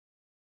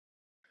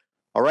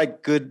All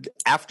right. Good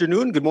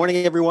afternoon. Good morning,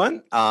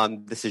 everyone.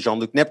 This is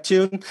Jean-Luc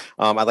Neptune.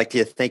 I'd like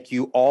to thank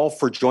you all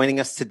for joining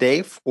us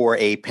today for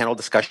a panel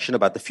discussion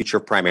about the future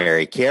of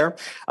primary care.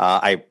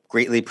 I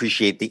greatly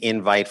appreciate the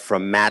invite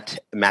from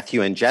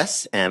Matthew, and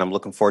Jess, and I'm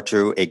looking forward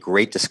to a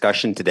great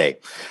discussion today.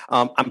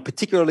 I'm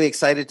particularly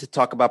excited to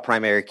talk about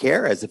primary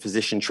care as a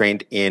physician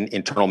trained in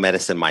internal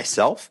medicine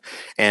myself,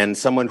 and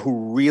someone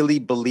who really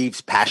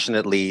believes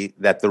passionately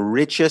that the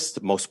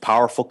richest, most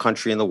powerful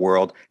country in the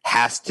world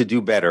has to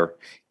do better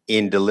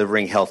in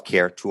delivering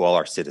healthcare to all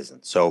our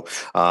citizens. So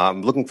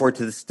I'm looking forward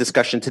to this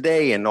discussion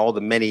today and all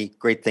the many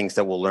great things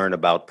that we'll learn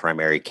about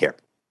primary care.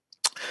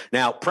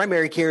 Now,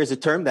 primary care is a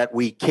term that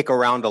we kick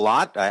around a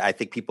lot. I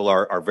think people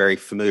are very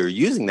familiar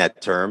using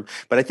that term,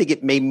 but I think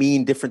it may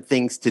mean different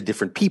things to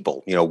different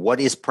people. You know, what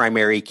is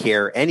primary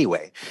care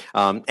anyway?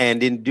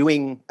 And in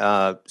doing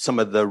some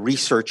of the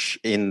research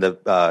in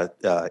the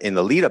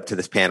lead up to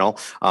this panel,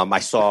 I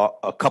saw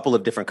a couple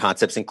of different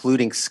concepts,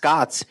 including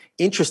Scott's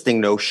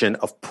interesting notion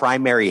of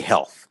primary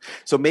health.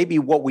 So maybe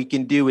what we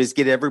can do is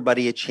get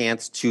everybody a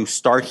chance to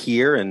start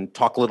here and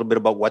talk a little bit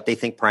about what they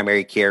think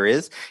primary care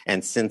is.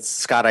 And since,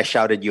 Scott, I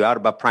shouted you out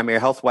about primary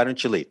health, why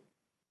don't you lead?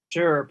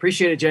 Sure.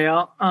 Appreciate it,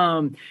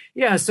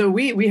 JL. So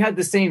we had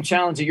the same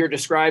challenge that you're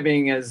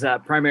describing as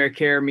primary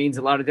care means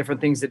a lot of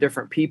different things to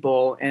different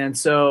people. And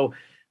so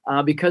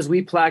because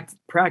we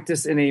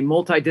practice in a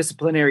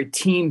multidisciplinary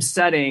team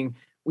setting,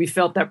 we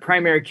felt that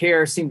primary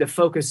care seemed to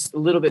focus a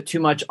little bit too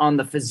much on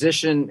the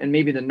physician and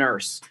maybe the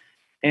nurse.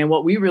 And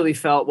what we really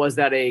felt was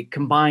that a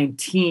combined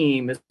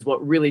team is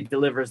what really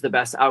delivers the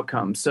best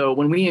outcome. So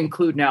when we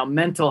include now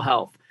mental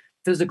health,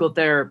 physical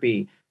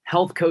therapy,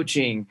 health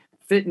coaching,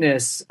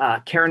 fitness,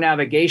 care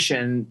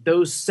navigation,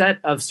 those set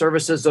of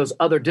services, those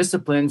other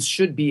disciplines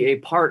should be a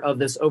part of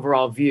this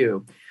overall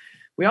view.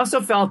 We also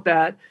felt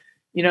that,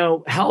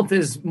 health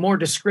is more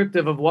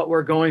descriptive of what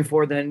we're going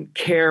for than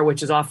care,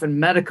 which is often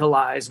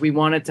medicalized. We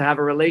want it to have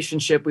a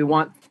relationship. We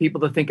want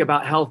people to think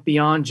about health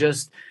beyond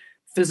just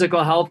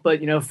physical health,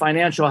 but,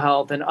 financial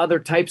health and other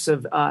types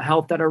of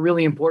health that are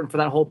really important for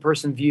that whole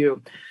person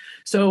view.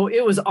 So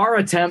it was our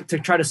attempt to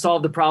try to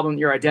solve the problem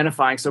you're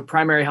identifying. So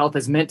primary health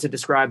is meant to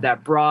describe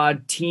that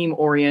broad,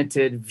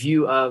 team-oriented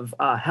view of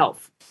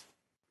health.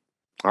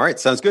 All right,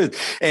 sounds good.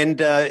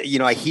 And,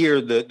 I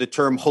hear the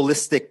term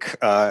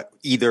holistic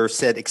either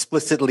said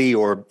explicitly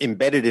or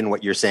embedded in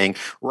what you're saying.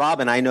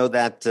 Robin, I know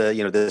that,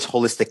 this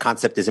holistic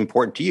concept is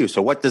important to you.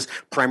 So what does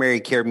primary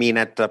care mean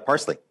at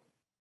Parsley?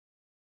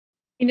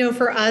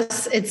 For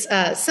us, it's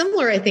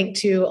similar, I think,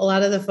 to a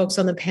lot of the folks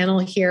on the panel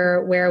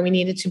here, where we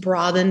needed to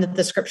broaden the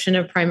description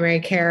of primary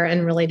care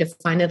and really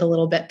define it a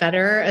little bit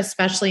better,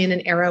 especially in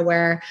an era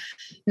where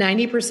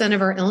 90%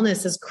 of our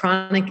illness is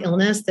chronic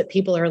illness that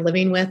people are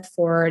living with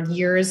for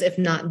years, if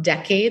not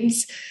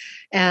decades.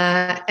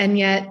 And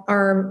yet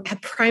our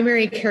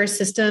primary care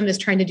system is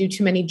trying to do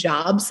too many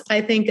jobs,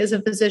 I think, as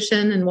a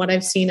physician, and what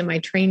I've seen in my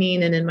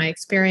training and in my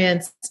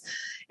experience.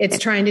 It's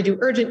trying to do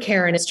urgent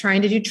care, and it's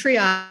trying to do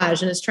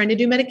triage, and it's trying to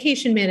do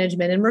medication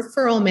management and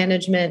referral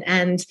management,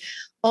 and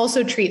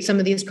also treat some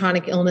of these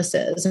chronic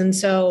illnesses. And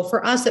so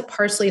for us at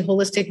Parsley,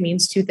 holistic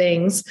means two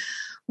things.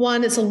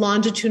 One, it's a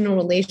longitudinal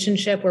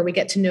relationship where we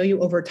get to know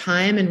you over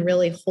time and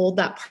really hold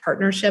that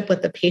partnership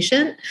with the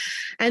patient.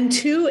 And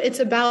two, it's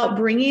about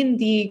bringing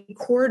the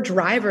core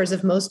drivers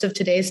of most of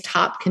today's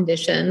top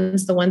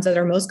conditions, the ones that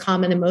are most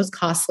common and most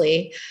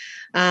costly,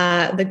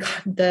 the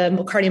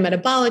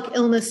cardiometabolic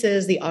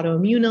illnesses, the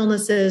autoimmune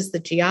illnesses, the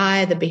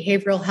GI, the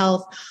behavioral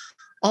health.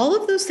 All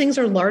of those things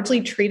are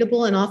largely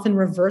treatable and often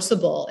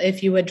reversible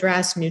if you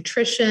address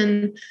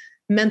nutrition,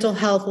 mental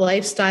health,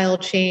 lifestyle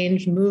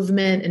change,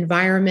 movement,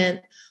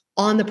 environment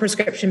on the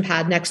prescription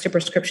pad next to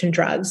prescription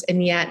drugs.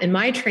 And yet in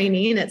my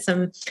training at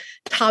some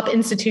top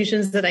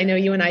institutions that I know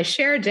you and I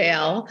share,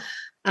 JL,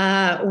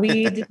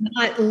 we did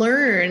not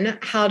learn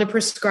how to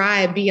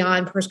prescribe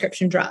beyond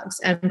prescription drugs.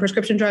 And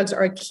prescription drugs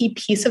are a key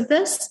piece of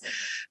this,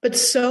 but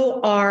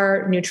so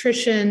are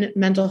nutrition,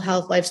 mental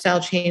health, lifestyle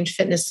change,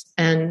 fitness,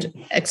 and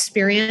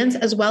experience,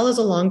 as well as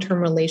a long-term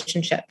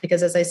relationship.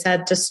 Because as I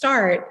said to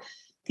start,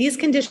 these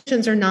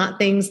conditions are not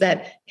things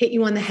that hit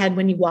you on the head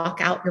when you walk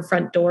out your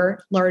front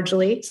door,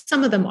 largely.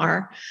 Some of them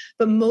are,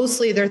 but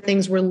mostly they're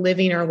things we're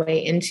living our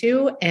way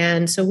into.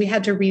 And so we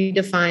had to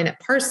redefine at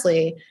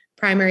Parsley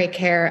primary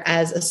care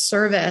as a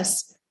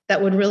service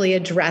that would really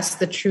address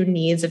the true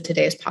needs of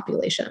today's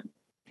population.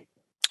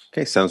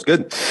 Okay, sounds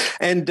good.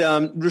 And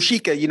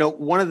Rushika,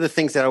 one of the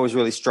things that I was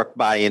really struck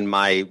by in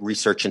my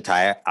research into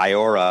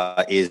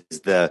Iora is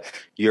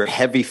your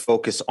heavy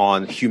focus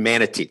on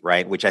humanity,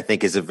 right? Which I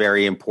think is a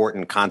very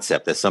important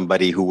concept. As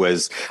somebody who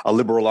was a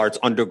liberal arts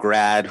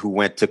undergrad who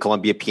went to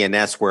Columbia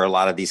PNS, where a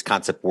lot of these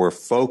concepts were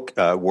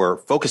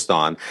focused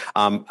on,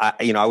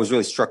 I was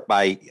really struck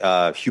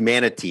by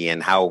humanity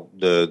and how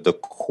the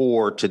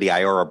core to the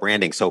Iora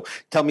branding. So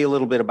tell me a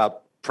little bit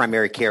about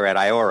primary care at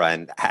Iora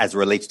and as it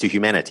relates to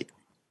humanity.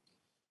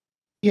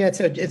 Yeah,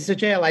 it's a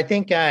jail. I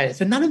think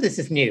so. None of this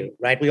is new,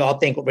 right? We all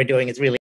think what we're doing is really